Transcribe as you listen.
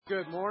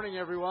Good morning,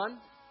 everyone.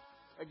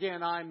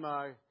 Again, I'm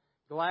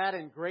glad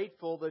and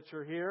grateful that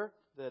you're here,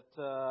 that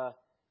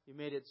you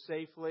made it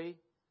safely.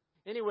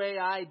 Anyway,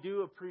 I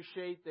do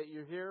appreciate that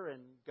you're here,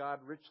 and God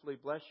richly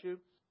bless you.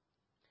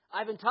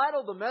 I've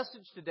entitled the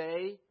message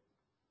today,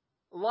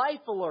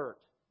 Life Alert.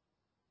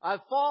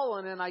 I've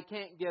fallen and I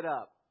can't get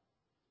up.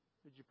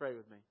 Would you pray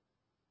with me?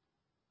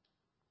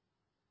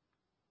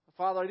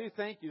 Father, I do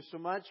thank you so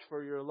much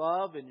for your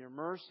love and your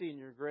mercy and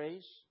your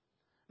grace.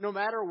 No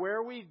matter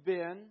where we've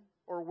been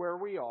or where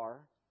we are,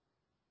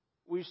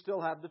 we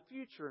still have the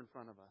future in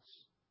front of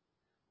us.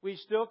 We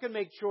still can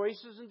make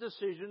choices and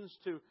decisions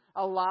to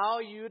allow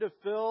you to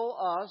fill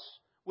us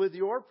with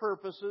your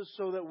purposes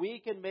so that we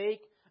can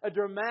make a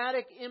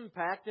dramatic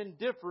impact and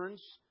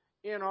difference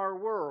in our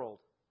world.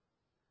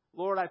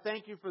 Lord, I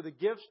thank you for the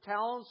gifts,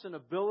 talents, and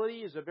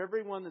abilities of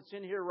everyone that's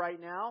in here right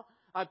now.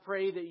 I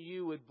pray that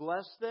you would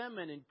bless them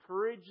and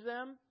encourage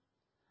them.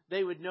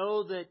 They would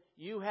know that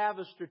you have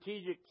a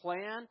strategic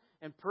plan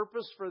and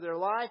purpose for their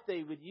life.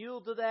 They would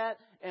yield to that,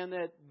 and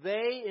that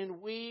they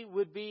and we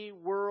would be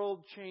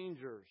world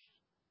changers.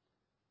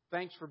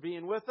 Thanks for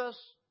being with us.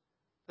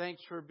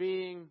 Thanks for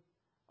being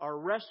our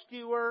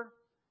rescuer.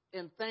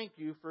 And thank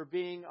you for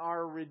being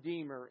our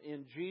Redeemer.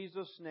 In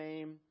Jesus'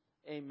 name,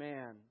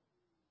 amen.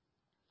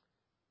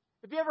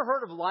 Have you ever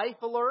heard of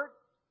Life Alert?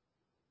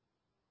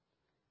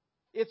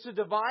 It's a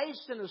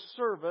device and a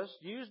service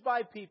used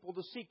by people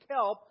to seek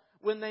help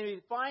when they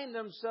find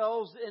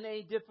themselves in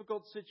a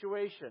difficult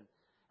situation.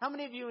 How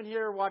many of you in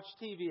here watch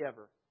TV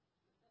ever?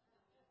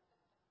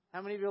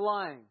 How many of you are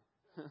lying?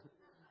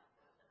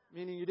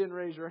 Meaning you didn't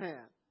raise your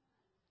hand.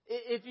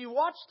 If you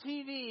watch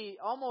TV,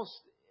 almost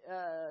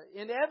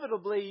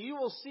inevitably you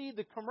will see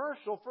the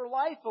commercial for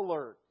Life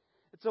Alert.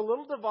 It's a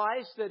little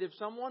device that if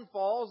someone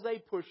falls, they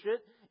push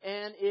it,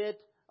 and it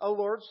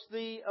alerts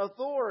the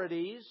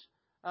authorities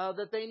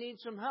that they need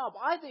some help.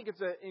 I think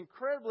it's an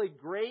incredibly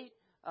great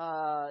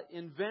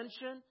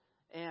invention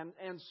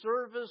and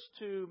service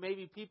to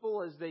maybe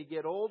people as they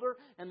get older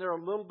and they're a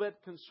little bit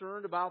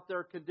concerned about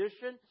their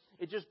condition.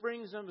 It just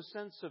brings them a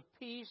sense of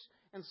peace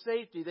and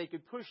safety. They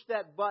could push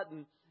that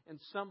button and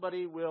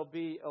somebody will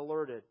be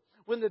alerted.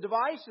 When the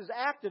device is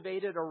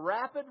activated, a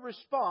rapid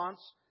response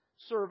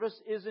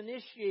service is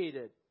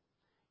initiated.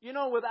 You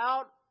know,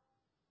 without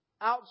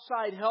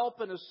outside help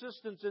and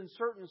assistance in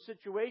certain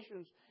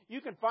situations, you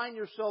can find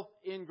yourself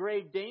in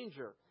grave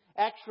danger.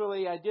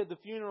 Actually, I did the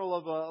funeral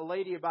of a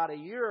lady about a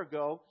year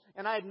ago,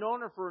 and I had known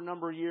her for a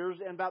number of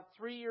years, and about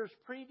 3 years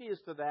previous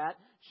to that,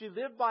 she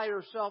lived by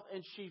herself,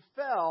 and she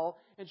fell,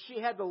 and she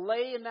had to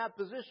lay in that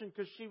position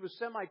because she was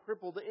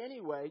semi-crippled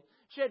anyway.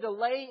 She had to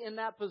lay in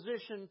that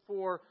position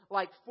for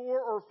like 4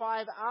 or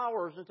 5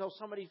 hours until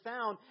somebody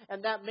found,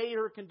 and that made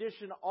her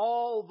condition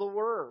all the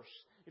worse.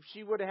 If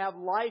she would have had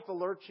Life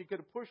Alert, she could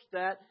have pushed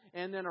that,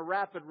 and then a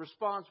rapid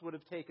response would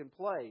have taken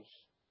place.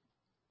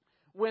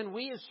 When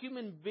we as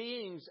human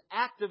beings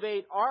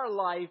activate our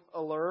Life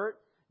Alert,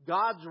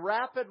 God's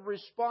rapid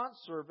response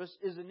service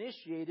is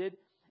initiated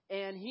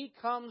and He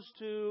comes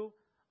to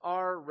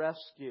our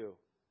rescue.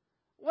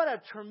 What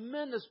a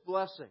tremendous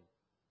blessing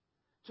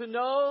to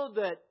know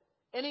that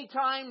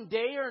anytime,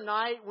 day or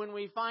night, when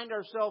we find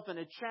ourselves in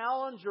a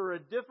challenge or a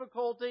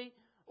difficulty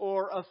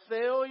or a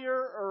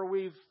failure or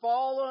we've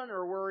fallen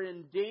or we're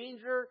in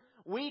danger,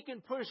 we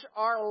can push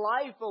our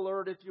Life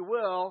Alert, if you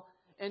will,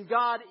 and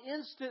God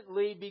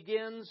instantly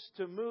begins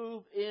to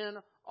move in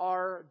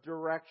our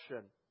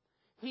direction.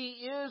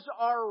 He is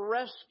our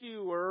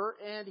rescuer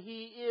and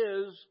He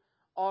is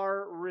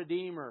our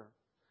Redeemer.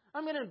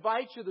 I'm going to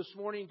invite you this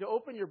morning to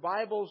open your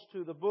Bibles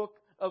to the book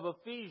of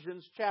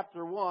Ephesians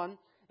chapter 1.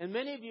 And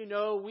many of you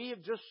know we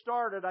have just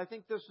started, I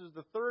think this is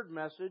the third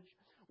message.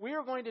 We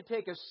are going to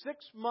take a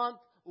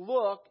 6-month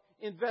look,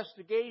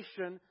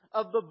 investigation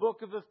of the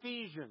book of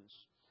Ephesians.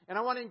 And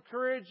I want to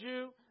encourage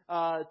you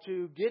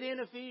to get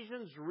in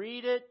Ephesians,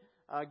 read it,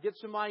 get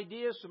some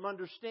ideas, some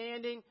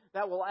understanding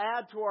that will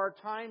add to our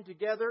time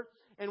together.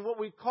 And what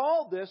we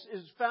call this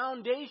is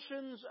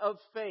Foundations of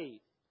Faith.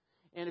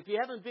 And if you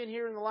haven't been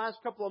here in the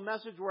last couple of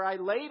messages where I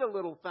laid a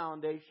little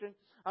foundation,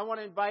 I want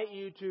to invite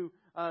you to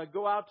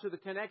go out to the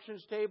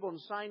connections table and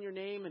sign your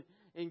name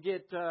and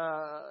get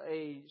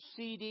a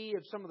CD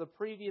of some of the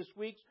previous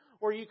weeks.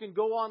 Or you can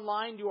go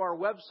online to our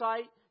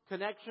website,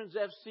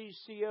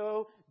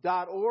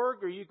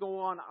 connectionsfcco.org, or you go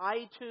on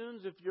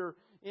iTunes if you're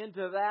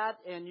into that,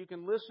 and you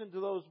can listen to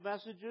those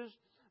messages.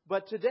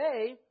 But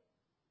today,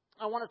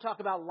 I want to talk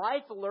about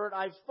Life Alert.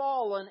 I've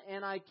fallen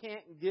and I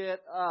can't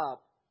get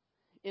up.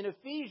 In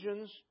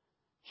Ephesians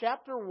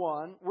chapter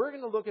 1, we're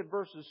going to look at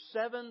verses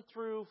 7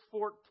 through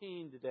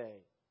 14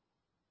 today.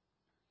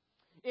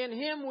 In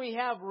Him we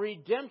have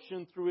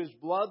redemption through His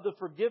blood, the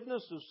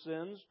forgiveness of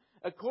sins,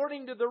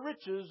 according to the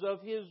riches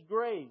of His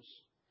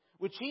grace,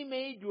 which He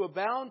made to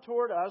abound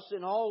toward us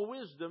in all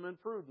wisdom and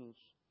prudence,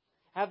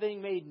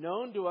 having made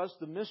known to us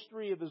the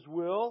mystery of His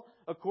will,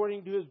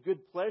 according to His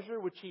good pleasure,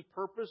 which He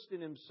purposed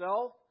in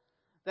Himself,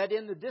 that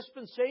in the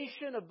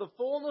dispensation of the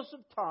fullness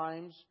of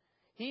times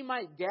He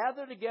might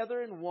gather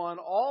together in one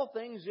all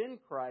things in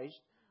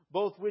Christ,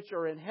 both which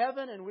are in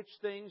heaven and which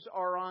things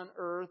are on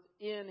earth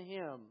in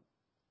Him.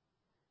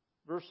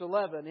 Verse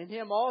 11, in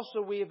Him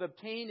also we have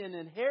obtained an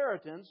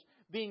inheritance,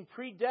 being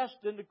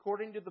predestined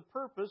according to the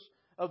purpose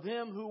of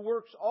Him who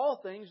works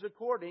all things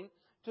according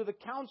to the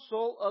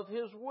counsel of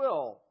His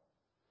will,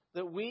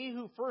 that we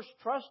who first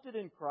trusted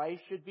in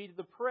Christ should be to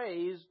the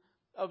praise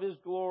of His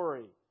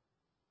glory.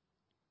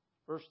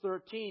 Verse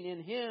 13,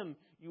 in Him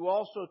you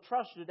also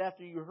trusted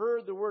after you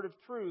heard the word of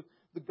truth,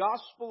 the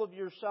gospel of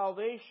your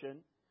salvation,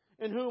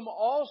 in whom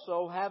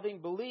also,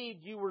 having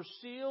believed, you were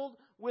sealed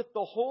with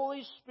the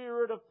Holy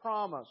Spirit of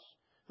promise,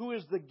 who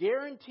is the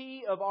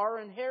guarantee of our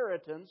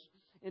inheritance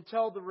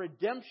until the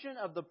redemption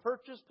of the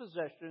purchased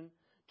possession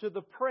to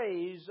the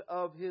praise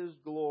of His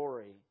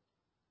glory.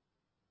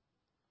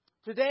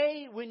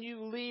 Today, when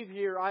you leave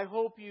here, I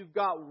hope you've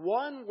got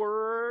one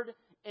word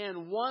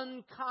and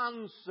one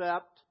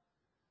concept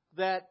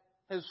that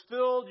has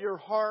filled your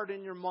heart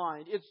and your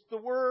mind. It's the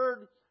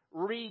word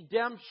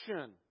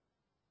redemption.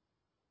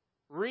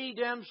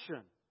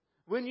 Redemption.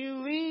 When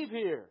you leave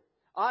here,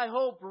 I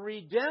hope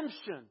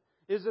redemption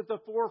is at the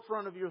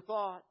forefront of your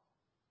thought.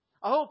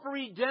 I hope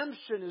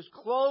redemption is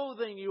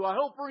clothing you. I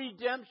hope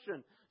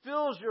redemption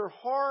fills your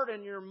heart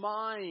and your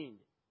mind.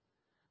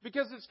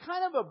 Because it's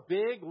kind of a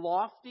big,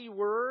 lofty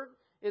word.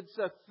 It's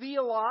a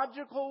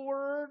theological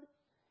word.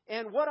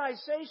 And what I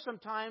say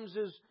sometimes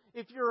is,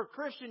 if you're a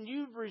Christian,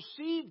 you've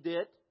received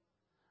it,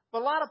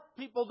 but a lot of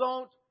people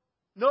don't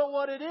know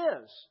what it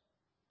is.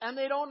 And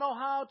they don't know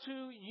how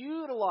to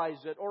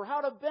utilize it or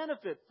how to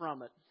benefit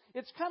from it.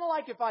 It's kind of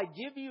like if I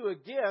give you a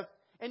gift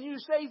and you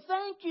say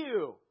thank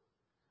you,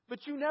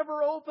 but you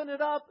never open it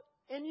up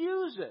and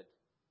use it.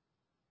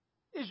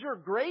 Is you're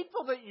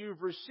grateful that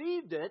you've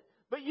received it,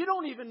 but you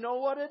don't even know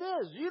what it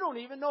is. You don't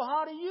even know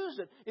how to use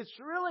it. It's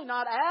really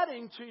not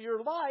adding to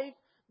your life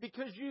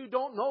because you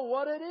don't know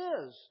what it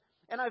is.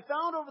 And I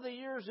found over the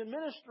years in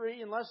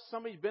ministry, unless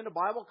somebody's been to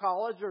Bible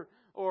college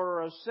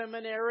or a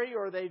seminary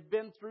or they've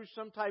been through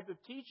some type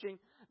of teaching,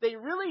 they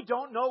really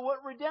don't know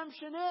what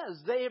redemption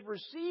is. They have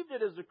received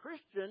it as a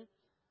Christian,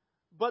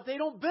 but they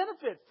don't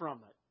benefit from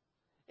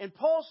it. And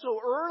Paul, so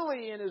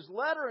early in his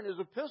letter and his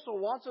epistle,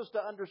 wants us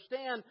to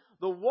understand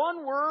the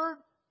one word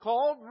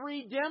called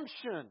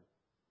redemption.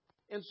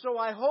 And so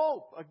I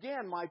hope,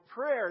 again, my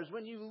prayer is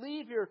when you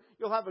leave here,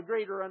 you'll have a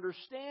greater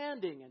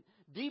understanding and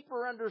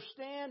deeper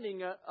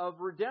understanding of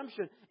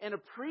redemption and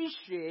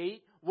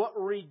appreciate what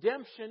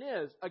redemption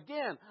is.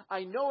 Again,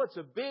 I know it's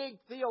a big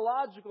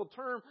theological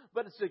term,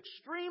 but it's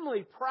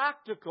extremely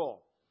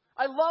practical.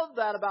 I love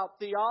that about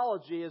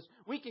theology is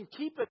we can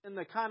keep it in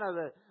the kind of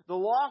the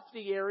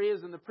lofty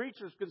areas, and the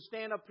preachers can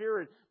stand up here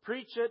and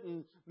preach it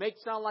and make it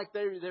sound like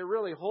they're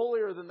really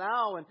holier than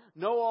thou and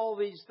know all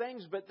these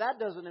things, but that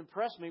doesn't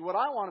impress me. What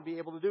I want to be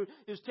able to do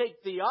is take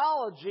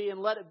theology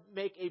and let it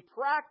make a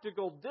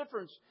practical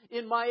difference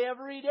in my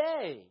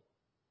everyday.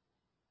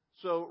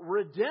 So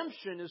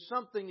redemption is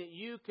something that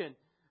you can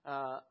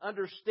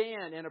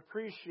understand and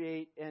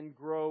appreciate and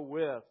grow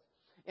with.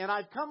 And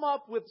I've come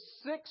up with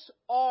 6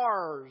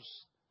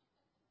 R's.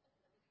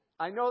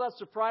 I know that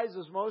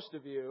surprises most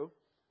of you.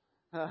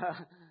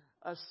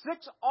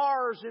 6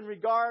 R's in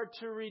regard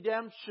to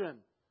redemption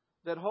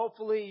that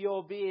hopefully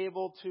you'll be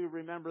able to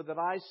remember that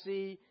I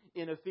see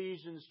in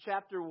Ephesians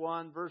chapter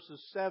 1,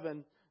 verses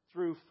 7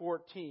 through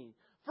 14.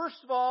 First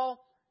of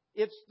all,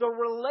 it's the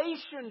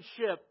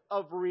relationship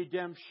of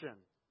redemption.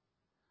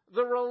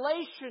 The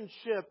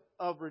relationship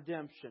of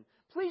redemption.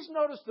 Please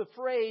notice the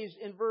phrase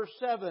in verse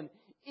 7,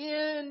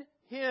 in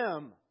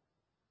Him.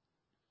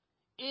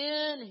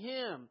 In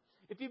Him.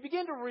 If you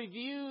begin to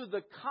review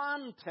the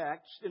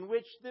context in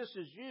which this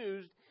is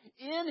used,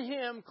 in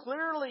Him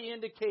clearly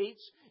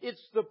indicates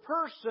it's the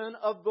person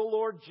of the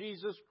Lord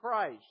Jesus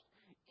Christ.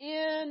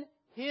 In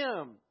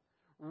Him.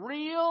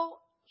 Real,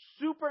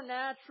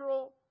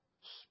 supernatural,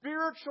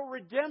 spiritual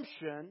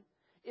redemption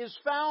is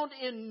found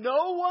in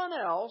no one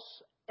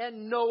else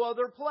and no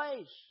other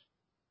place.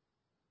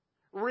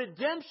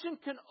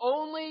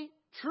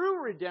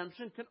 True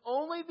redemption can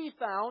only be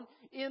found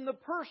in the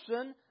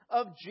person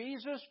of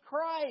Jesus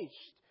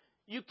Christ.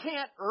 You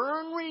can't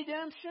earn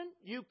redemption.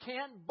 You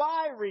can't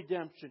buy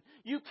redemption.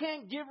 You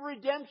can't give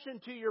redemption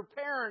to your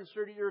parents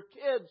or to your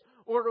kids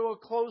or to a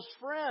close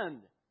friend.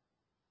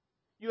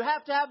 You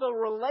have to have a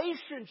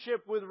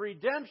relationship with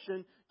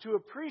redemption to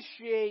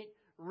appreciate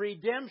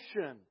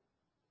redemption.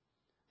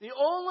 The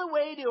only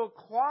way to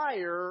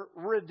acquire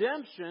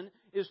redemption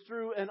is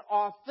through an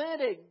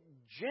authentic,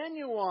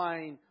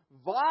 genuine,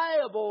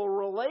 viable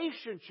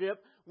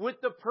relationship with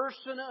the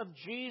person of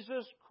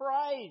Jesus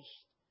Christ.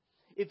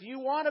 If you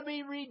want to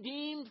be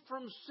redeemed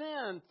from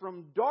sin,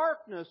 from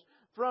darkness,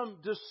 from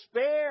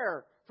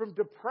despair, from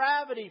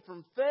depravity,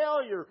 from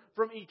failure,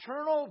 from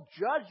eternal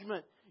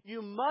judgment,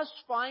 you must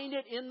find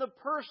it in the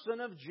person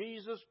of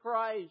Jesus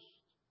Christ.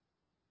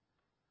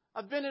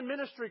 I've been in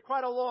ministry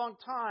quite a long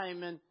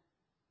time,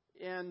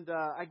 and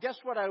I guess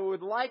what I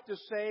would like to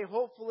say,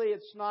 hopefully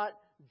it's not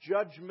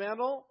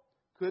judgmental.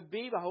 Could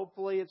be, but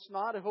hopefully it's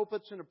not. I hope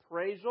it's an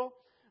appraisal.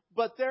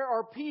 But there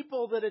are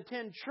people that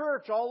attend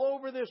church all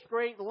over this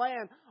great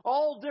land,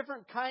 all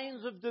different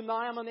kinds of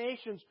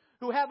denominations,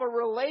 who have a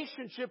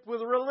relationship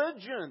with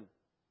religion.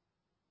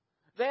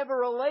 They have a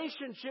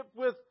relationship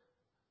with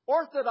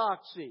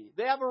orthodoxy.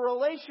 They have a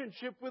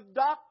relationship with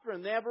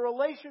doctrine. They have a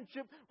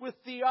relationship with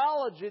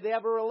theology. They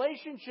have a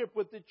relationship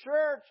with the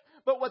church.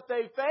 But what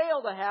they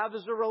fail to have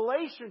is a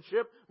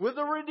relationship with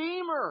the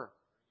Redeemer.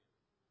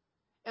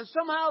 And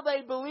somehow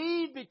they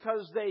believe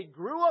because they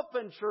grew up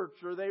in church,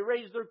 or they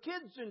raised their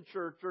kids in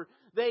church, or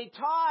they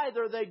tithe,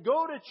 or they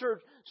go to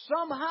church,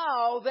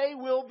 somehow they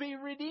will be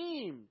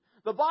redeemed.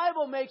 The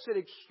Bible makes it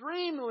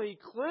extremely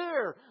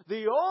clear.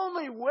 The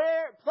only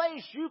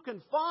place you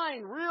can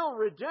find real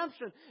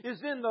redemption is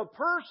in the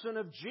person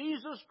of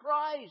Jesus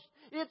Christ.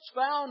 It's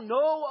found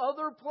no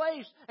other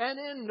place and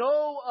in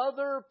no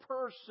other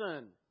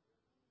person.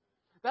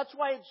 That's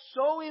why it's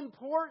so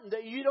important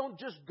that you don't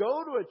just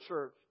go to a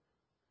church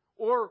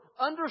or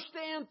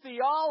understand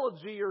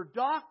theology or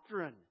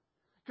doctrine,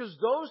 because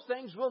those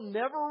things will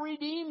never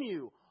redeem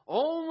you.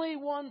 Only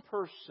one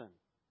person.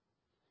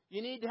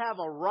 You need to have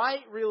a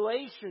right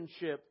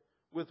relationship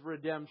with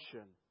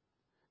redemption.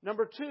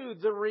 Number 2,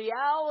 the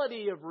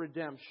reality of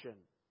redemption.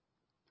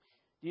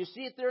 Do you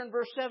see it there in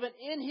verse 7?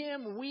 In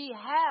Him we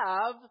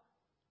have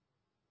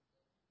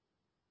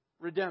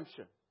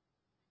redemption.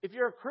 If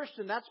you're a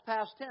Christian, that's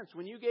past tense.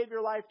 When you gave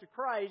your life to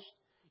Christ,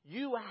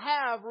 you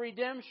have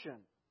redemption.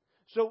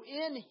 So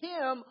in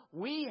Him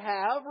we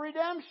have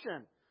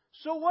redemption.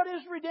 So what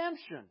is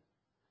redemption?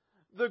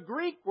 The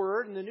Greek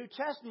word in the New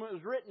Testament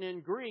was written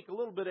in Greek, a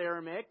little bit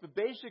Aramaic, but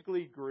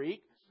basically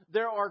Greek.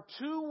 There are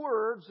 2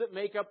 words that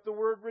make up the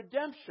word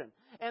redemption.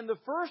 And the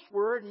first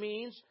word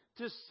means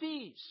to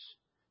cease,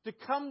 to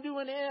come to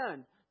an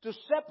end, to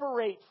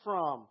separate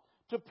from,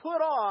 to put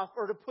off,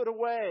 or to put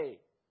away.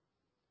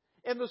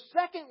 And the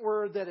second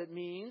word that it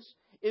means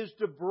is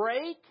to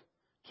break,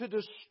 to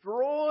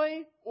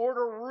destroy, or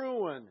to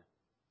ruin.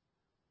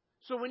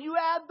 So when you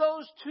add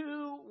those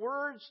 2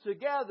 words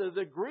together,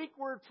 the Greek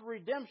word for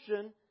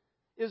redemption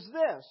is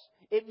this.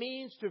 It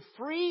means to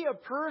free a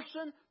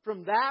person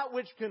from that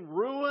which can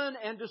ruin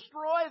and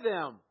destroy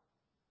them.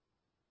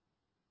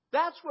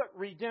 That's what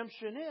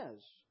redemption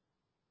is.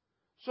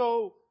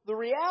 So the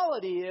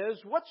reality is,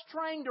 what's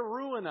trying to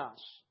ruin us?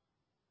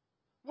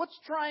 What's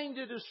trying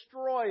to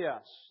destroy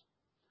us?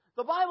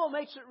 The Bible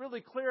makes it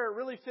really clear. It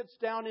really fits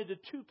down into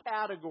 2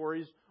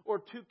 categories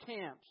or 2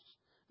 camps.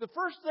 The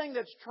first thing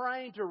that's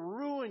trying to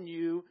ruin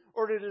you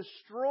or to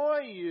destroy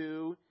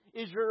you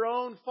is your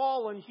own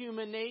fallen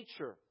human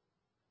nature.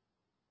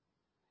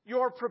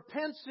 Your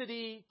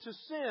propensity to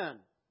sin.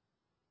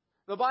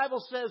 The Bible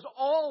says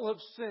all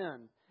have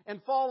sinned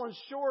and fallen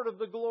short of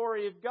the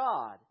glory of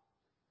God.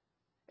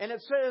 And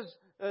it says,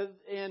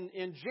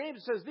 in James,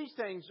 it says these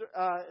things,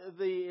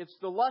 it's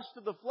the lust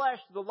of the flesh,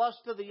 the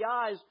lust of the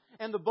eyes,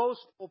 and the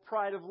boastful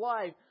pride of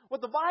life.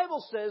 What the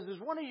Bible says is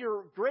one of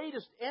your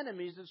greatest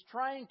enemies is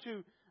trying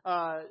to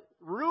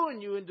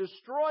ruin you and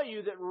destroy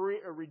you, that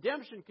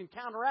redemption can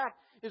counteract,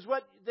 is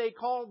what they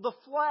call the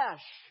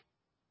flesh,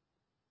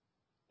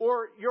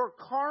 or your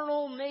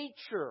carnal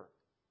nature.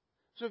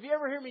 So if you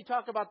ever hear me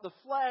talk about the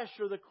flesh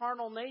or the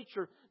carnal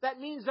nature, that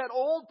means that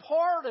old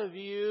part of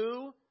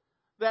you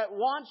that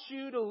wants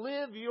you to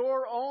live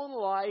your own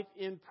life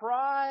in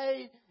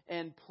pride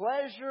and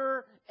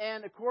pleasure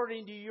and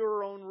according to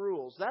your own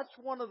rules. That's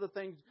one of the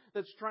things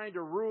that's trying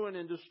to ruin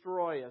and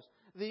destroy us.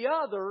 The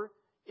other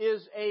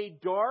is a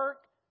dark,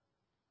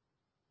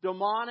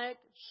 demonic,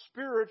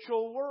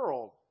 spiritual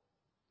world.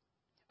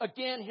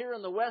 Again, here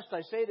in the West,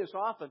 I say this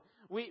often,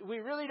 we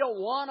really don't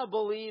want to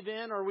believe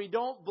in, or we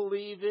don't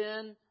believe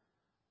in,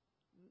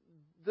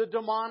 the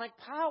demonic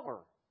power.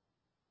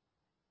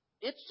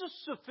 It's just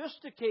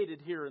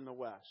sophisticated here in the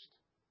West.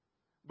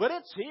 But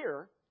it's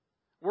here.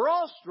 We're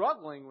all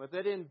struggling with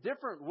it in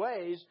different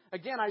ways.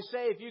 Again, I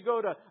say if you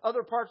go to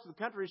other parts of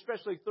the country,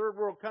 especially third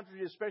world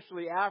countries,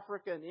 especially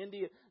Africa and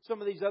India, some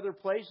of these other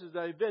places that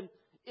I've been,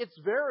 it's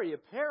very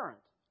apparent.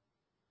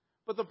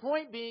 But the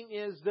point being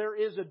is there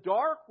is a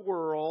dark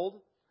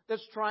world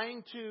that's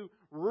trying to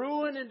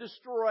ruin and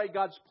destroy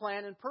God's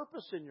plan and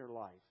purpose in your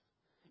life.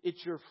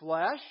 It's your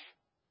flesh,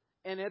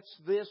 and it's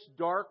this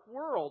dark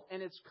world.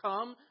 And it's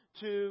come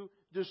to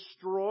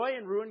destroy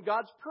and ruin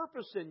God's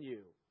purpose in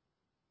you.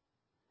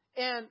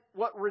 And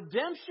what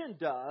redemption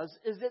does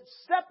is it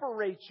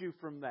separates you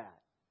from that.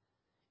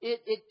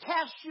 It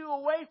casts you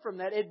away from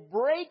that. It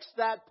breaks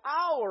that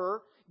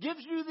power,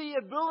 gives you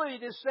the ability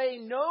to say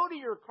no to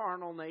your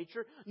carnal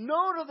nature,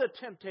 no to the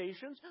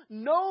temptations,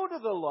 no to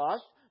the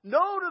lust,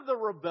 no to the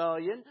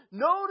rebellion,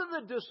 no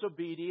to the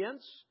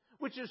disobedience,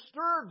 which is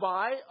stirred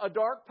by a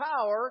dark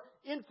power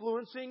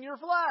influencing your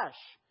flesh,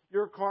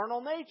 your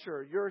carnal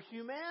nature, your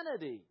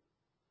humanity.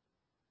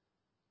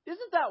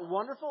 Isn't that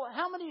wonderful?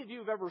 How many of you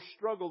have ever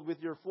struggled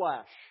with your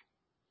flesh,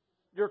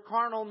 your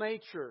carnal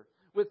nature,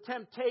 with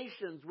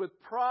temptations, with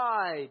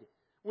pride,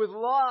 with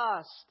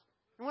lust?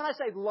 And when I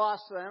say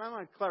lust, and I'm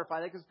going to clarify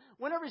that, because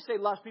whenever you say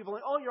lust, people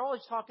think, oh, you're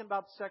always talking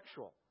about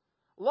sexual.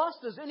 Lust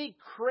is any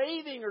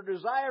craving or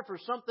desire for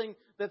something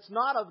that's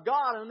not of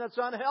God and that's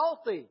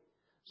unhealthy.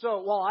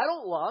 So, well, I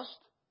don't lust.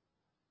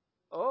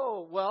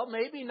 Oh, well,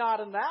 maybe not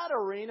in that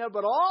arena,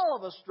 but all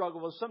of us struggle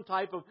with some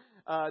type of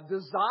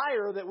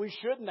desire that we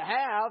shouldn't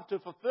have to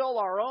fulfill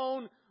our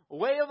own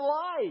way of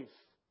life.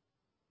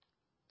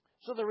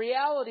 So the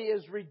reality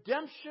is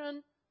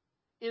redemption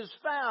is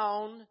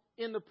found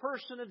in the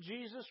person of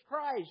Jesus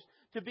Christ.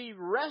 To be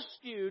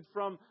rescued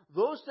from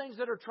those things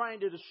that are trying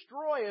to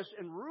destroy us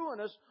and ruin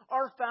us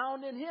are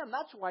found in Him.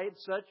 That's why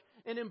it's such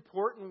an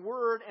important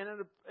word and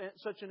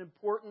such an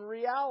important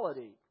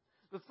reality.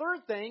 The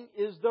third thing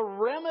is the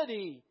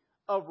remedy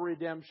of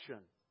redemption.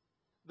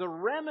 The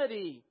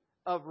remedy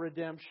of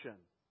redemption.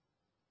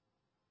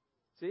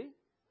 See?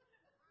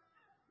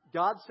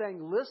 God's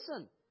saying,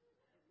 listen,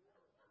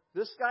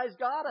 this guy's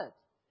got it.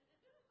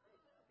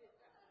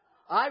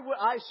 I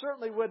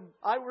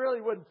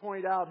really wouldn't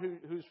point out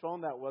whose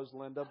phone that was,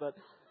 Linda, but,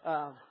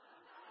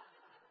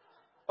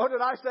 oh, did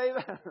I say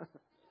that?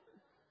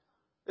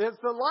 It's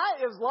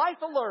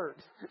Life Alert.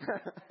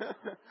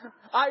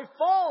 I've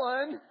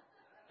fallen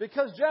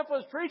because Jeff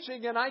was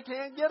preaching and I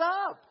can't get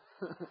up.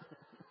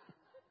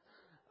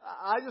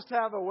 I just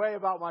have a way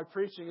about my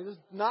preaching. It just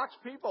knocks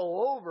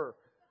people over.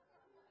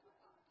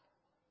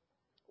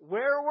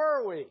 Where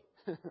were we?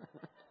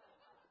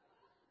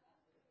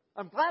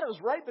 I'm glad it was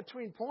right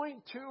between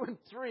point 2 and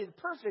 3.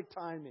 Perfect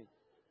timing.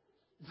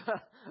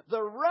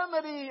 The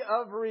remedy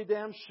of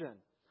redemption.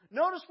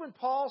 Notice when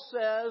Paul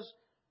says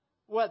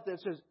what this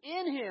is.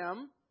 In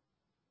Him,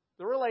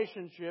 the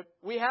relationship,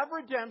 we have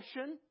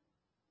redemption.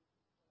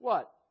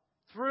 What?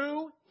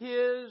 Through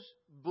His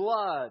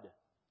blood.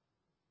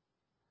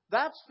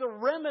 That's the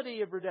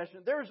remedy of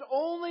redemption. There's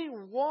only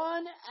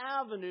one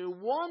avenue,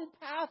 one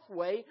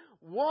pathway,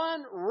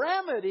 one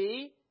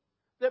remedy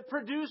that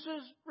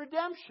produces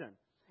redemption.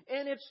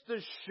 And it's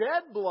the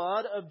shed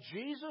blood of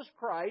Jesus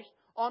Christ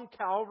on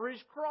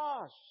Calvary's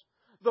cross.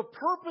 The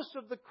purpose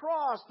of the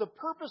cross, the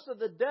purpose of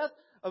the death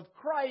of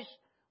Christ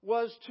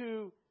was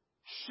to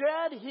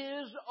shed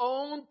His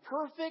own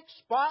perfect,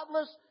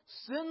 spotless,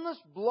 sinless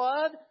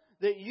blood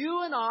that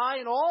you and I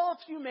and all of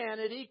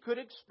humanity could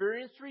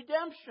experience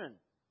redemption.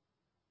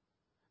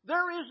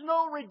 There is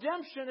no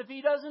redemption if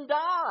He doesn't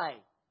die.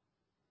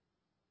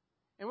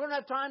 And we don't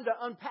have time to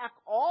unpack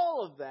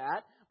all of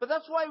that, but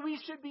that's why we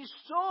should be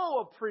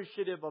so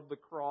appreciative of the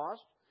cross.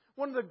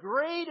 One of the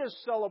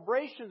greatest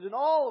celebrations in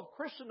all of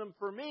Christendom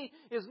for me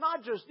is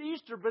not just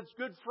Easter, but it's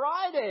Good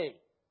Friday.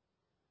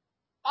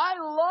 I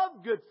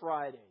love Good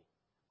Friday.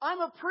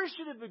 I'm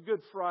appreciative of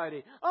Good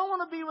Friday. I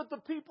want to be with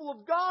the people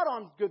of God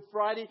on Good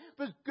Friday.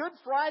 But Good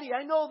Friday,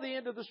 I know the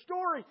end of the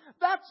story.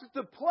 That's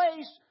the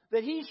place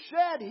that He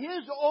shed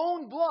His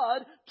own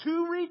blood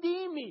to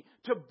redeem me,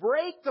 to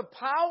break the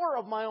power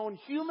of my own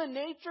human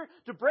nature,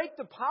 to break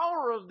the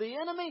power of the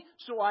enemy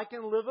so I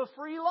can live a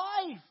free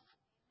life.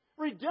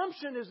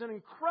 Redemption is an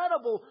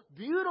incredible,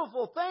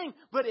 beautiful thing,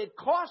 but it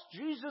cost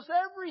Jesus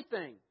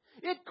everything.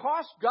 It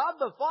cost God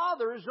the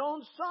Father His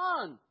own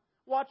Son,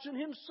 watching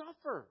Him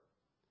suffer.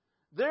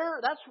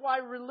 That's why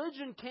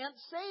religion can't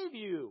save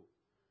you.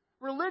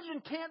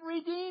 Religion can't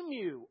redeem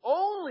you.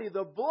 Only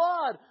the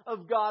blood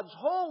of God's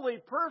holy,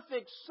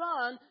 perfect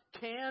Son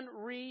can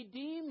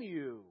redeem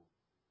you.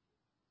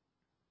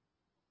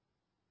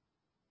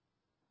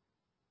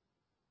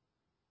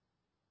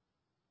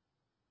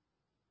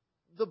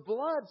 The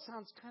blood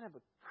sounds kind of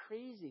a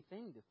crazy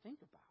thing to think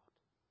about.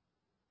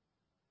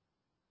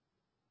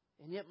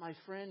 And yet, my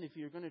friend, if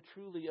you're going to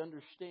truly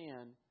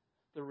understand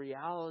the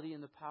reality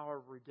and the power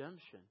of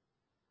redemption,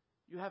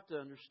 you have to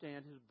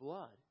understand His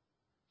blood.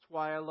 That's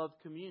why I love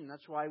communion.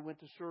 That's why I went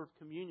to serve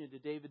communion to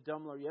David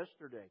Dumler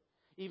yesterday,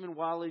 even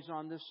while he's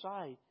on this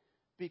side,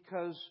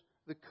 because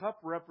the cup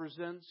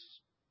represents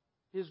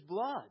His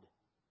blood.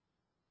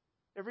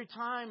 Every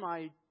time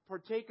I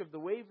partake of the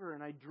wafer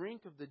and I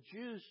drink of the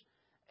juice,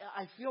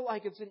 I feel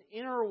like it's an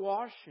inner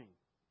washing.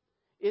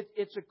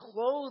 It's a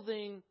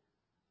clothing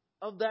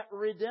of that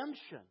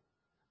redemption.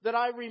 That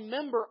I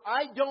remember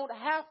I don't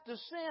have to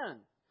sin.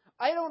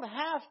 I don't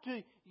have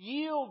to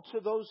yield to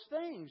those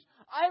things.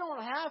 I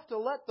don't have to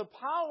let the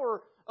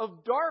power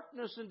of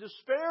darkness and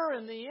despair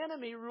and the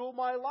enemy rule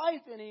my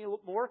life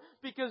anymore,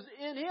 because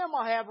in Him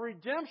I have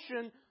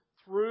redemption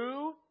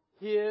through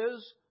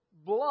His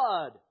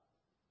blood.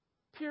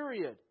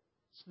 Period.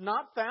 It's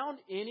not found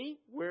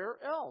anywhere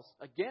else.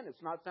 Again,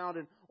 it's not found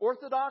in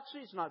orthodoxy.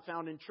 It's not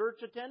found in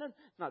church attendance.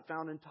 It's not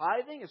found in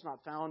tithing. It's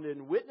not found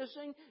in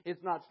witnessing.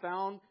 It's not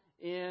found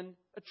in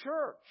a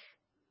church.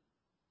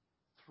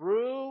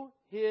 Through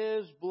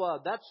His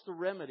blood. That's the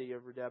remedy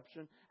of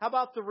redemption. How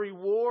about the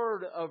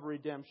reward of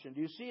redemption?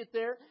 Do you see it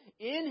there?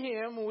 In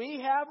Him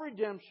we have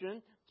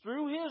redemption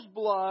through His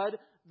blood,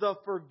 the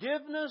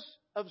forgiveness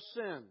of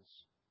sins.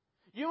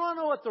 You want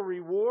to know what the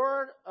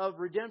reward of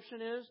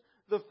redemption is?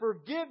 The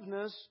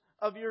forgiveness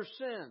of your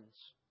sins.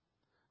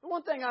 The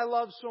one thing I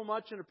love so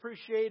much and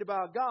appreciate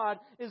about God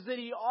is that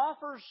He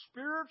offers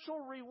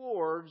spiritual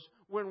rewards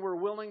when we're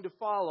willing to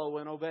follow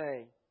and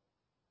obey.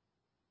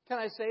 Can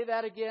I say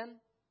that again?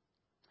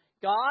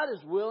 God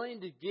is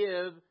willing to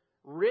give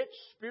rich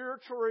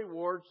spiritual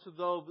rewards to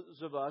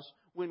those of us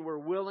when we're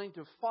willing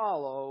to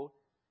follow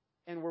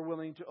and we're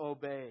willing to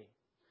obey.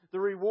 The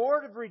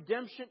reward of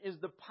redemption is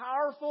the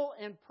powerful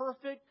and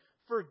perfect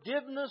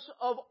forgiveness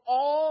of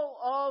all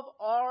of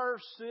our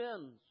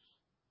sins.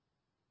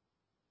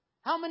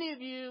 How many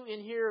of you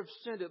in here have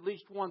sinned at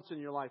least once in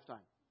your lifetime?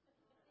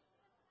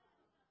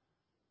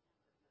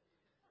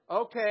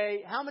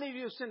 Okay, how many of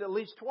you have sinned at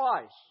least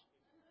twice?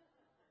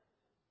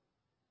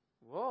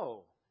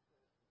 Whoa.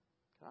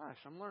 Gosh,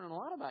 I'm learning a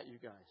lot about you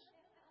guys.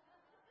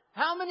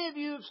 How many of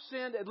you have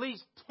sinned at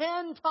least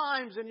 10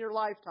 times in your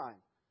lifetime?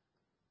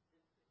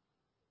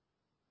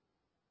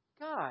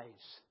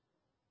 Guys,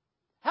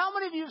 how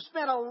many of you have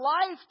spent a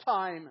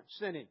lifetime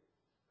sinning?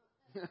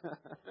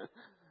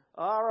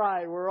 All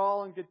right, we're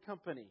all in good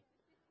company.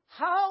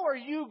 How are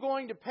you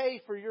going to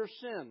pay for your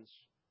sins?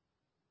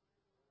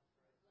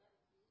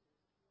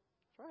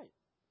 That's right.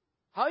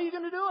 How are you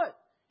going to do it?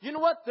 You know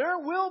what? There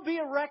will be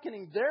a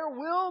reckoning. There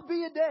will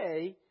be a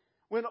day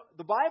when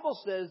the Bible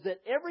says that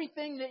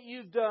everything that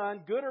you've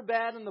done, good or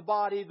bad in the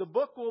body, the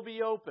book will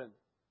be opened.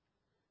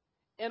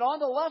 And on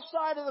the left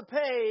side of the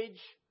page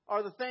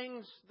are the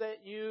things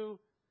that you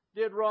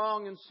did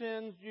wrong and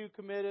sins you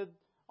committed.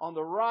 On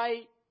the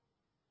right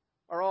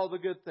are all the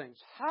good things.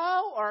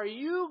 How are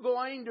you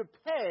going to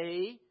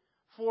pay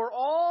for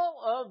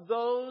all of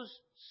those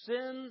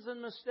sins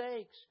and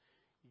mistakes?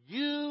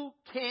 You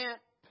can't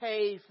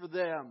pay for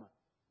them.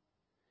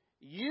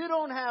 You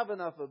don't have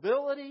enough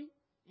ability.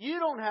 You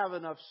don't have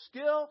enough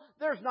skill.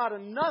 There's not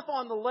enough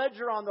on the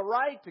ledger on the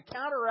right to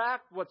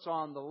counteract what's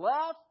on the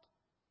left.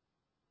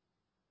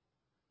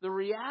 The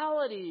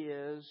reality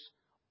is,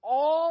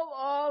 all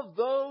of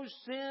those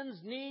sins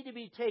need to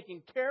be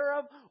taken care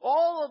of.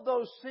 All of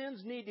those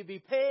sins need to be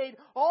paid.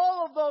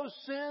 All of those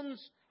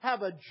sins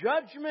have a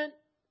judgment,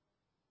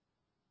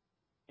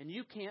 and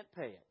you can't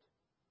pay it.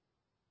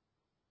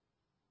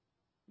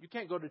 You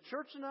can't go to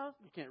church enough.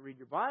 You can't read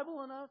your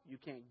Bible enough. You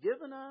can't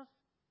give enough.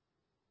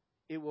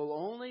 It will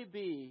only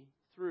be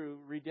through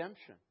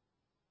redemption.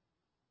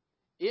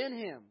 In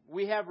Him,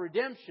 we have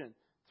redemption.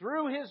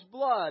 Through His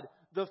blood,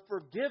 the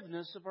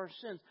forgiveness of our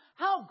sins.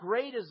 How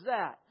great is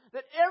that?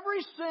 That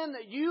every sin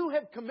that you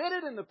have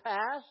committed in the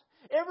past,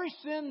 every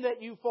sin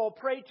that you fall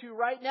prey to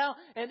right now,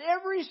 and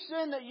every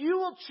sin that you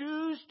will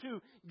choose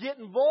to get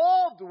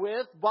involved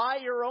with by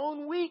your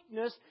own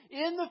weakness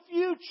in the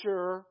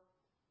future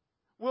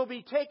will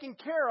be taken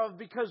care of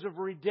because of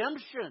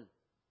redemption.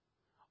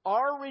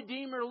 Our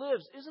Redeemer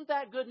lives. Isn't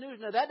that good news?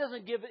 Now, that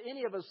doesn't give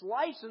any of us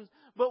license,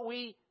 but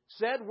we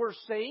said we're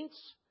saints.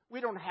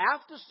 We don't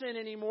have to sin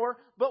anymore,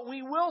 but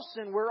we will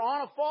sin. We're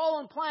on a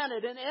fallen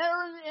planet in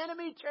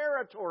enemy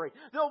territory.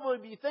 There will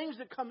be things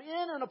that come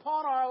in and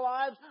upon our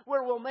lives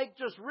where we'll make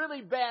just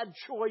really bad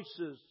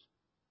choices.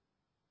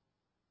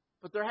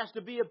 But there has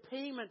to be a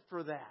payment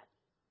for that.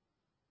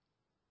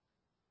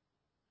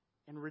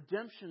 And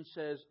redemption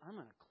says, I'm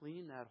going to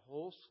clean that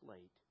whole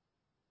slate.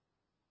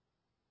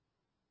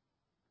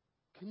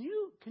 Can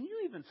you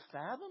even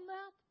fathom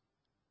that?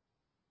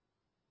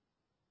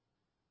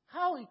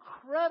 How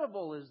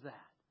incredible is that?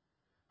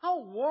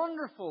 How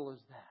wonderful is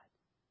that?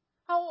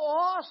 How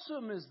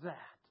awesome is that?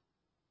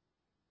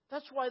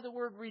 That's why the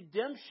word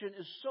redemption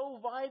is so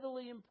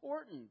vitally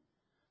important.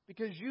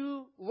 Because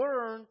you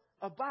learn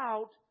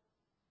about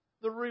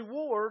the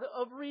reward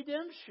of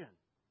redemption.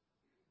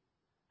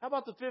 How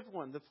about the fifth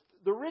one?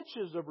 The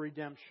riches of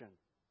redemption.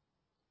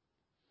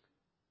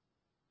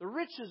 The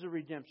riches of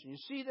redemption. You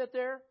see that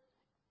there?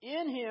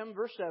 In Him,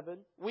 verse 7,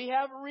 we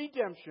have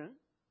redemption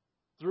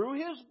through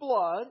His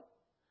blood,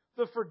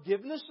 the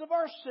forgiveness of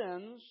our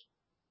sins.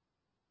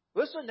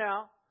 Listen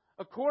now,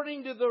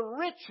 according to the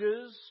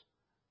riches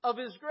of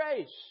His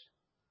grace.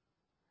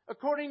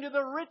 According to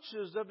the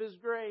riches of His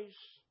grace.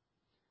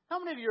 How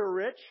many of you are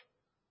rich?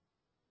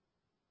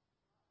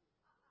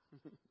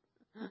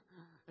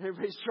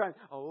 Everybody's trying,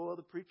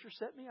 the preacher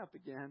set me up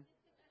again.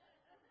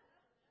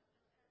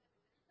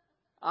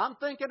 I'm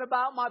thinking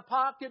about my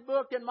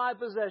pocketbook and my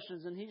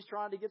possessions, and he's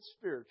trying to get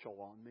spiritual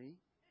on me.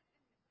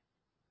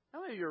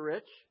 How many of you are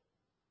rich?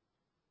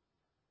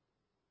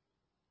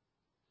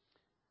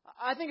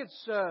 I think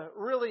it's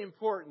really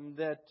important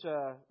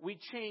that we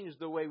change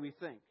the way we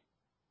think.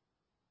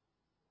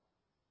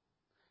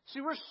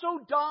 See, we're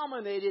so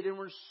dominated and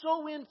we're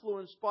so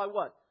influenced by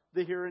what?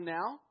 The here and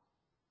now?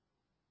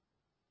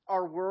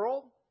 Our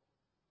world?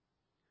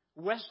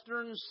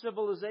 Western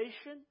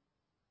civilization?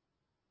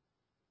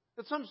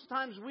 That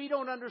sometimes we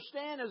don't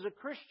understand as a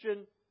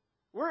Christian,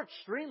 we're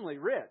extremely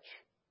rich.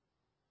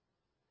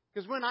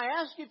 Because when I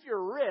ask if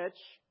you're rich,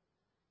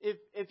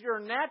 if you're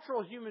a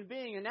natural human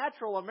being, a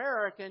natural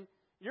American,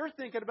 you're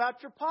thinking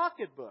about your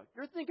pocketbook.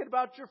 You're thinking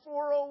about your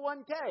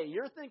 401k.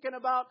 You're thinking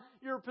about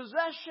your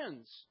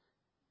possessions.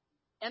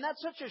 And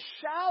that's such a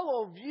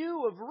shallow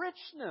view of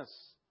richness.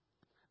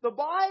 The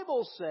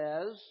Bible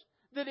says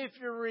that if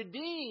you're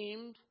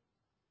redeemed,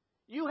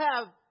 you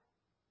have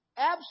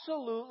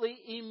absolutely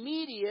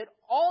immediate,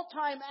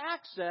 all-time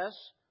access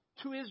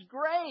to His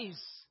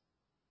grace.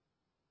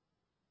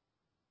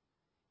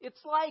 It's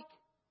like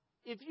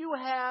if you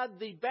had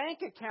the bank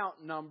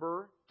account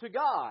number to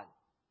God.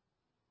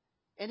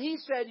 And He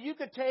said you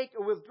could take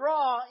a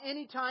withdraw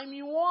anytime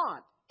you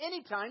want,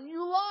 anytime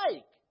you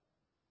like.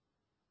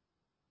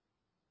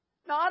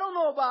 Now, I don't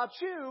know about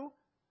you,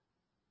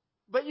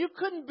 but you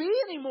couldn't be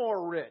any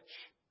more rich.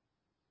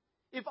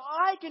 If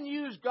I can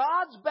use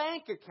God's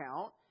bank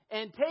account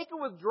and take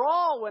a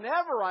withdrawal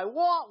whenever I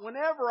want,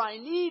 whenever I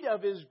need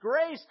of His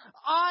grace,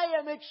 I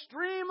am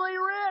extremely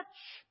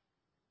rich.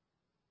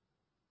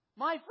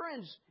 My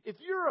friends, if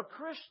you're a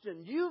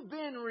Christian, you've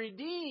been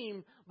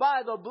redeemed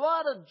by the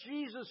blood of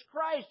Jesus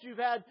Christ. You've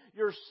had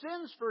your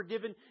sins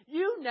forgiven.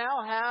 You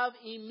now have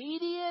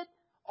immediate,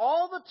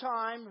 all the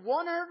time,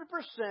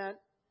 100%,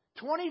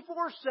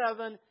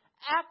 24/7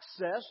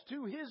 access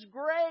to His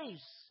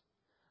grace.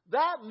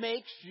 That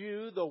makes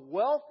you the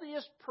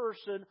wealthiest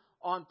person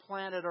on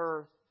planet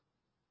Earth.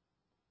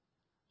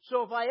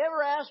 So if I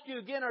ever ask you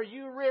again, are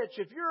you rich?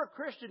 If you're a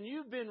Christian,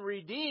 you've been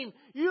redeemed,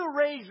 you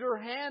raise your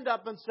hand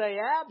up and say,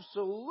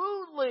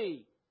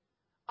 absolutely.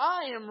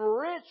 I am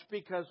rich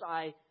because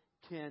I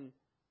can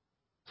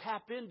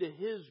tap into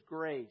His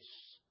grace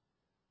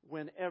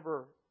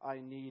whenever I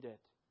need it.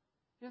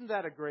 Isn't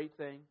that a great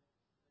thing?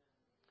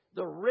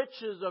 The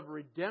riches of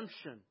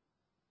redemption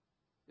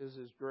is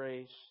His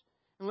grace.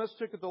 And let's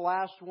look at the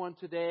last one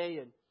today.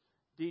 And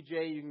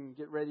DJ, you can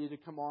get ready to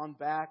come on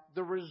back.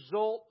 The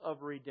result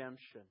of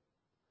redemption.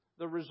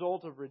 The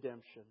result of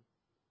redemption.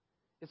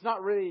 It's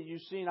not really,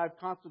 you've seen, I've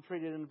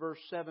concentrated in verse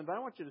 7, but I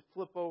want you to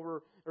flip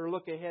over or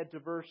look ahead to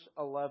verse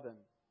 11.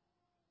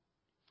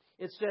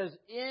 It says,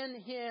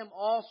 in Him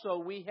also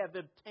we have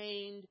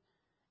obtained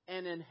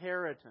an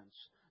inheritance.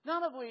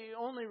 Not have we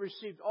only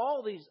received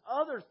all these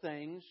other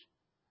things,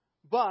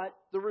 but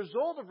the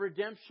result of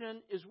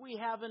redemption is we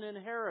have an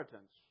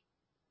inheritance.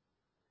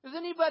 Has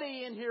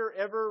anybody in here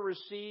ever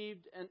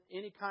received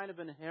any kind of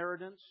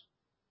inheritance?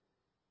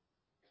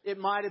 It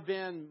might have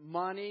been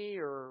money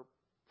or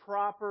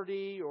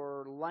property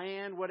or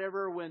land,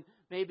 whatever, when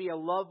maybe a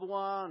loved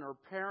one or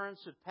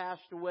parents had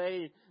passed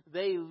away,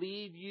 they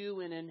leave you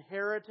an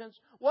inheritance.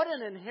 What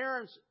an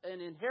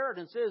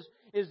inheritance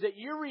is that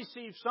you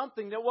receive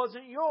something that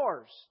wasn't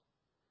yours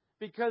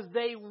because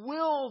they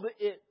willed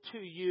it to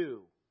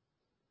you.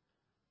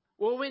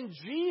 Well, when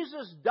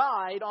Jesus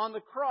died on the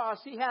cross,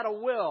 He had a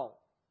will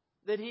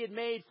that He had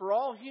made for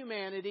all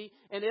humanity,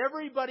 and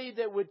everybody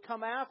that would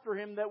come after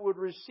Him, that would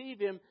receive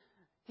Him,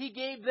 He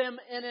gave them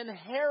an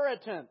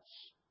inheritance.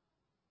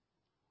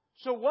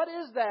 So what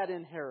is that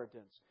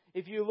inheritance?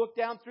 If you look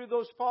down through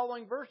those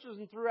following verses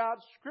and throughout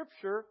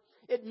Scripture,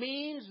 it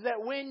means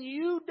that when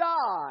you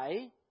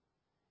die,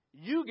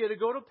 you get to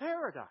go to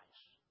paradise.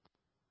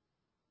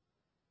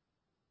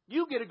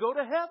 You get to go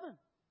to heaven.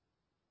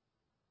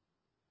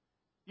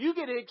 You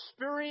get to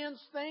experience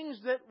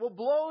things that will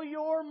blow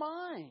your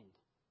mind.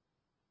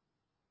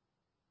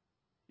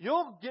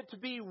 You'll get to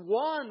be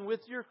one with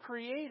your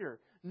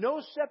Creator.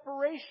 No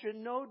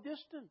separation, no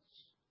distance.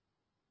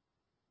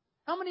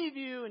 How many of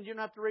you, and you don't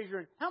have to raise your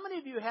hand, how many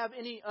of you have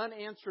any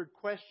unanswered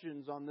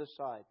questions on this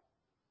side?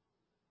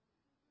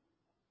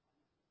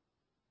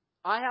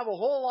 I have a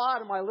whole lot,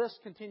 and my list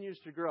continues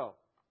to grow.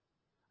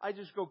 I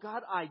just go,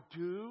 God, I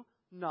do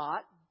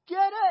not get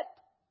it.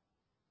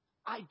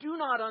 I do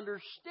not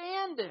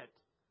understand it.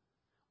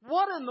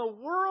 What in the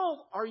world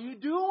are you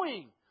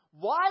doing?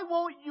 Why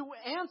won't you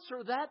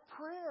answer that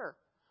prayer?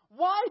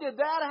 Why did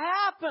that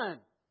happen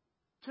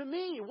to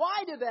me?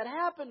 Why did that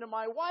happen to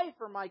my wife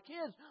or my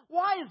kids?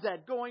 Why is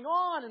that going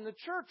on in the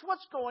church?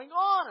 What's going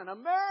on in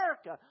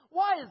America?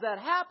 Why is that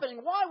happening?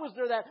 Why was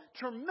there that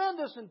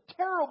tremendous and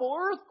terrible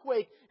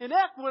earthquake in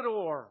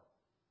Ecuador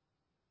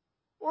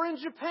or in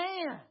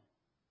Japan?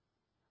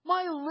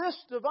 My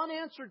list of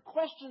unanswered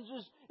questions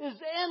is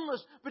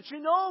endless. But you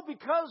know,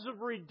 because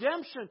of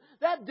redemption,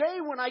 that day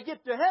when I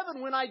get to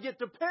heaven, when I get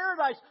to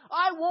paradise,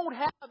 I won't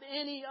have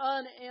any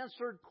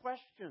unanswered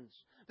questions.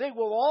 They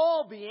will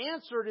all be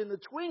answered in the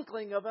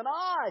twinkling of an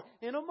eye,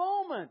 in a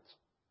moment.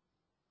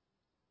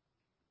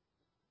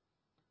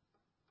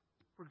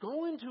 We're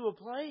going to a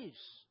place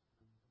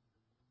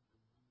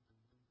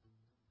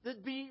that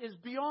is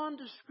beyond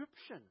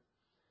description.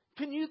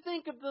 Can you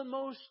think of the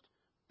most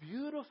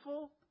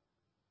beautiful,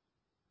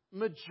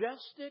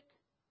 majestic,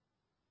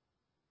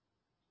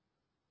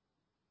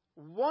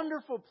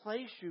 wonderful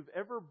place you've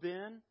ever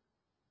been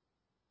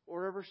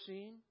or ever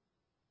seen?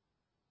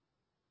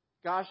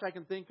 Gosh, I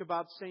can think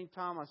about St.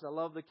 Thomas. I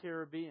love the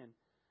Caribbean.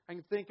 I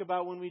can think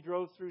about when we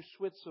drove through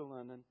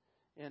Switzerland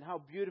and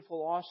how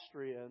beautiful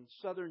Austria and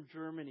southern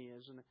Germany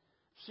is. And I've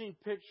seen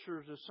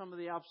pictures of some of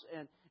the Alps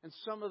and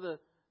some of the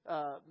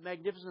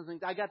magnificent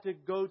things. I got to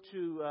go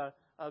to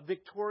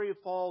Victoria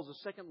Falls, the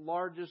second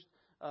largest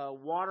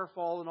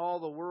waterfall in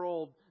all the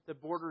world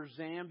that borders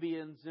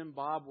Zambia and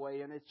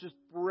Zimbabwe, and it's just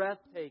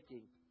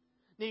breathtaking.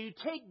 Now you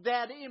take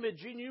that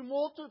image and you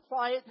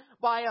multiply it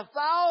by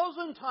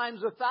 1,000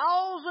 times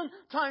 1,000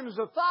 times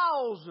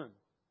 1,000.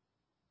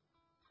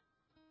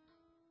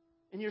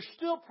 And you're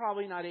still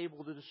probably not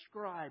able to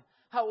describe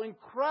how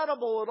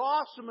incredible and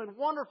awesome and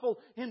wonderful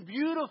and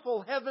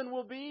beautiful heaven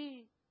will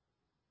be.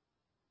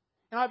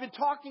 And I've been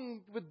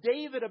talking with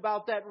David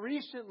about that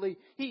recently.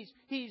 He's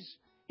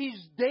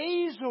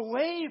days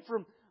away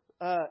from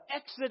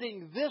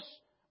exiting this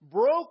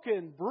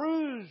broken,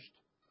 bruised,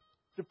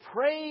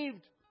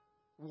 depraved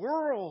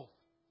world.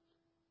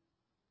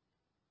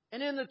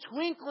 And in the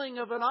twinkling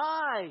of an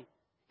eye,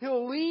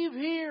 he'll leave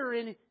here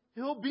and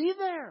he'll be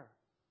there.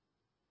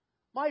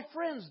 My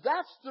friends,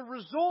 that's the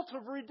result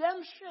of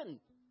redemption.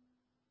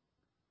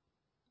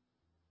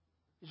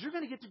 Is you're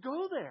going to get to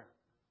go there.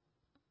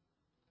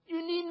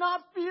 You need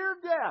not fear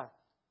death.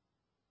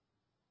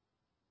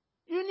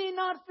 You need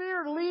not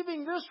fear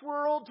leaving this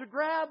world to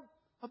grab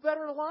a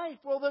better life.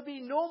 Well, there'll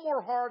be no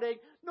more heartache,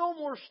 no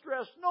more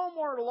stress, no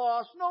more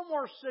loss, no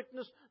more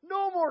sickness,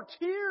 no more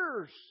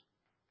tears.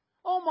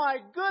 Oh my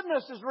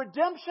goodness, is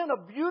redemption a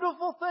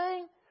beautiful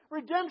thing?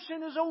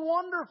 Redemption is a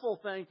wonderful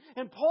thing.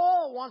 And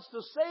Paul wants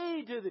to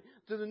say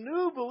to the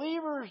new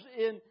believers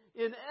in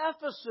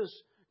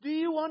Ephesus, do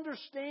you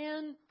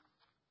understand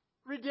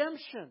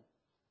redemption?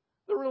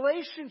 The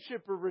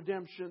relationship of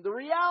redemption, the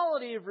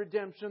reality of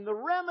redemption, the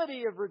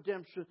remedy of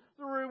redemption,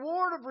 the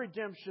reward of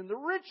redemption, the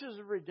riches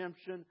of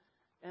redemption,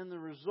 and the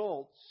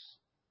results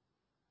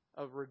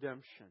of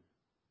redemption.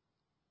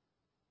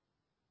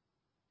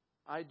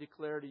 I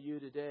declare to you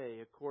today,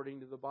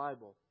 according to the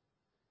Bible,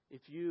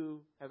 if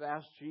you have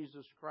asked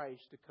Jesus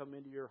Christ to come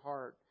into your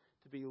heart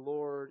to be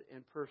Lord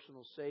and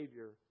personal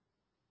Savior,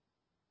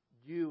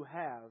 you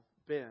have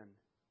been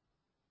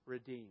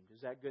redeemed.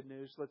 Is that good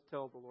news? Let's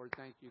tell the Lord,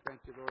 thank you.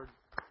 Thank you, Lord.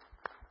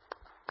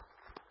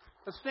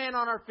 Let's stand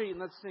on our feet and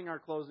let's sing our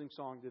closing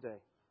song today.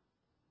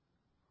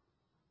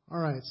 All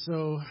right,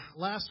 so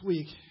last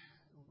week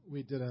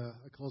we did a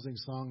closing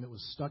song that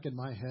was stuck in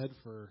my head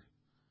for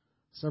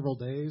several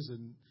days,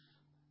 and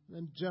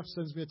then Jeff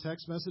sends me a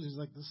text message. He's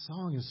like, this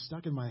song is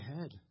stuck in my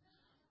head.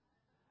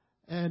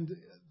 And the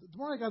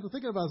more I got to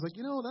thinking about it, I was like,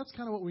 that's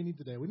kind of what we need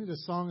today. We need a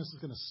song that's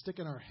just going to stick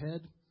in our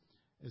head.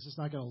 It's just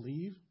not going to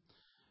leave.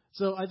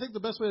 So I think the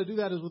best way to do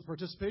that is with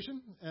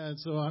participation. And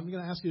so I'm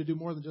going to ask you to do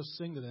more than just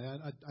sing today.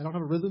 I don't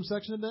have a rhythm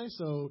section today,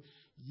 so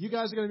you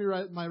guys are going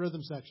to be my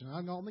rhythm section.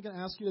 I'm only going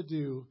to ask you to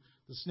do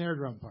the snare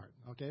drum part,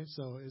 okay?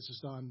 So it's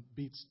just on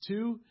beats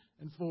 2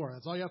 and 4.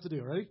 That's all you have to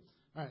do. Ready?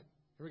 All right,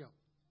 here we go.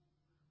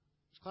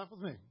 Just clap with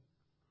me.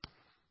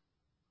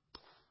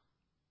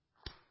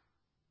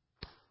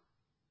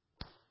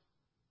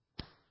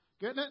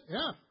 Getting it?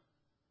 Yeah.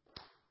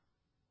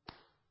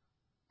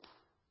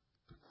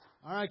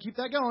 All right, keep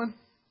that going.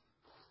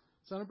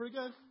 Sounding pretty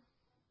good.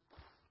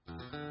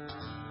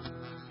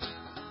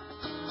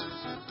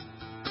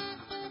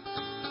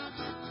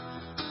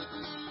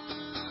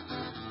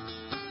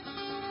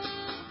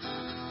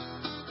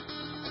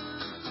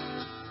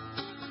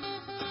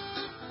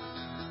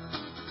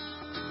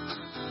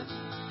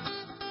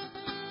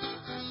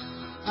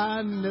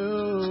 I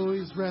know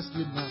He's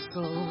rescued my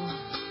soul.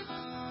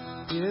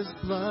 His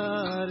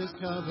blood has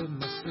covered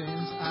my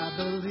sins. I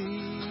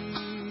believe.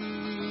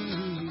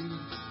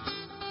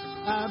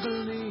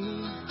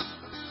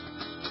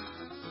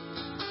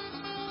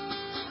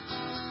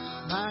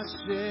 My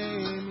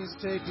shame is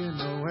taken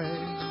away.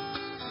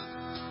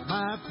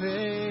 My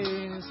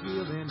pain is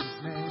healed in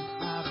His name.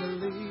 I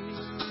believe.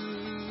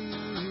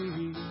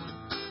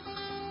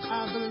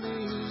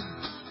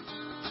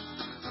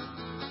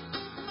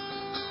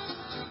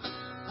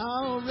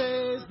 I'll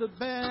raise the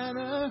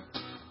banner.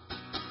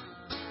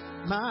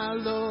 My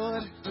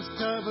Lord has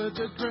covered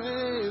the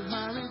grave.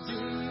 My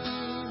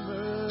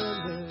Redeemer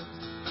lives.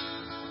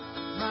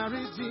 My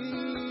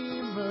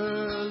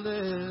Redeemer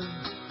lives.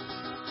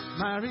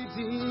 My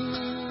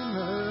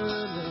Redeemer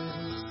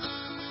lives.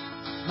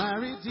 My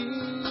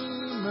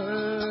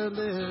Redeemer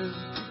lives.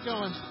 Keep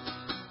going.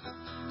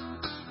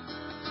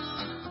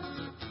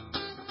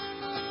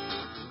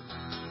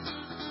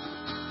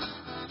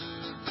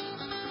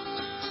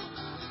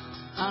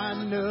 I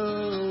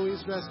know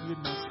He's rescued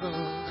my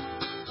soul.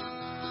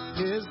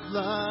 His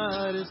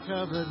blood has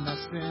covered my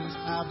sins.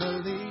 I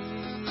believe.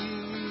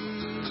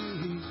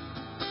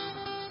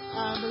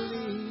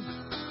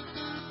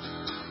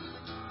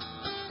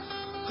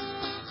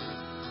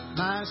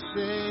 My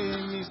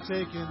shame is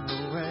taken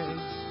away.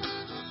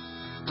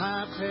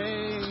 My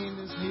pain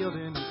is healed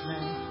in His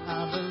name. I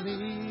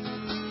believe.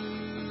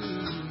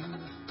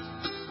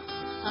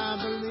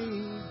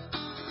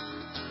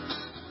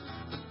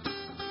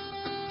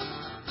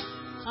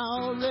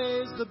 I'll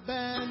raise the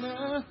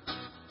banner.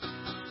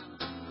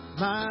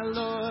 My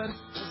Lord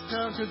has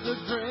conquered the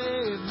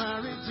grave. My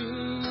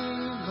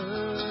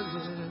Redeemer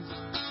lives.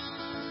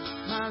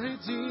 My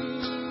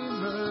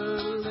Redeemer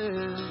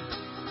lives.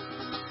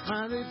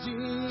 My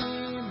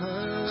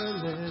Redeemer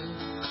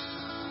lives.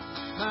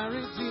 My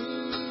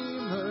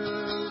Redeemer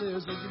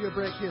lives. I'll give you a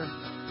break here.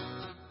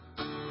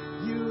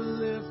 You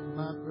lift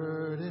my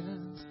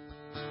burdens.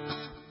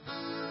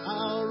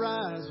 I'll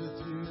rise with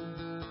you.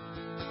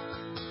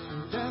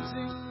 I'm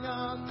dancing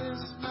on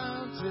this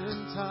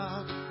mountain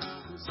top.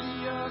 See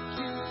your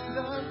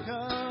kingdom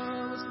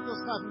come.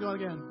 up and go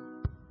again.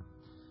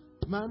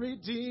 My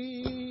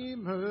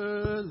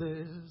Redeemer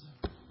lives.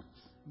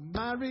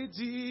 My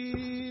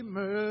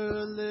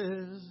Redeemer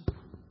lives.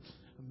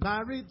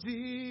 My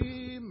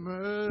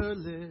Redeemer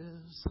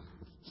lives.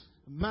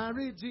 My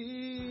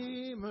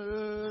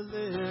Redeemer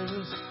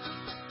lives.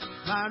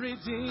 My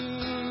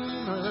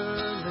Redeemer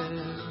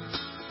lives.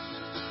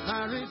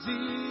 My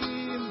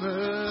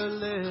Redeemer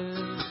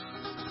lives.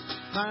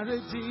 My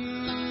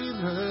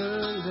Redeemer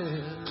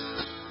lives.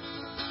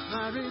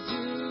 My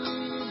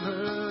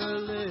Redeemer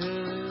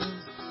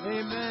lives.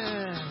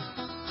 Amen.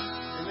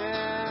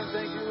 Amen.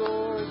 Thank you,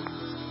 Lord.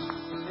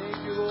 Thank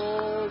you,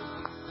 Lord.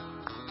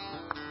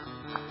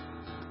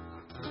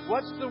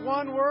 What's the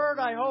one word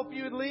I hope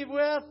you would leave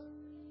with?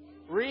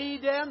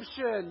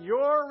 Redemption.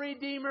 Your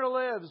Redeemer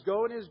lives.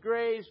 Go in His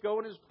grace, go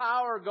in His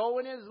power, go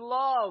in His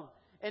love,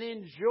 and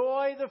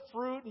enjoy the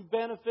fruit and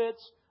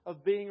benefits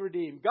of being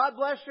redeemed. God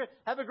bless you.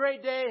 Have a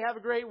great day. Have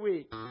a great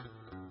week.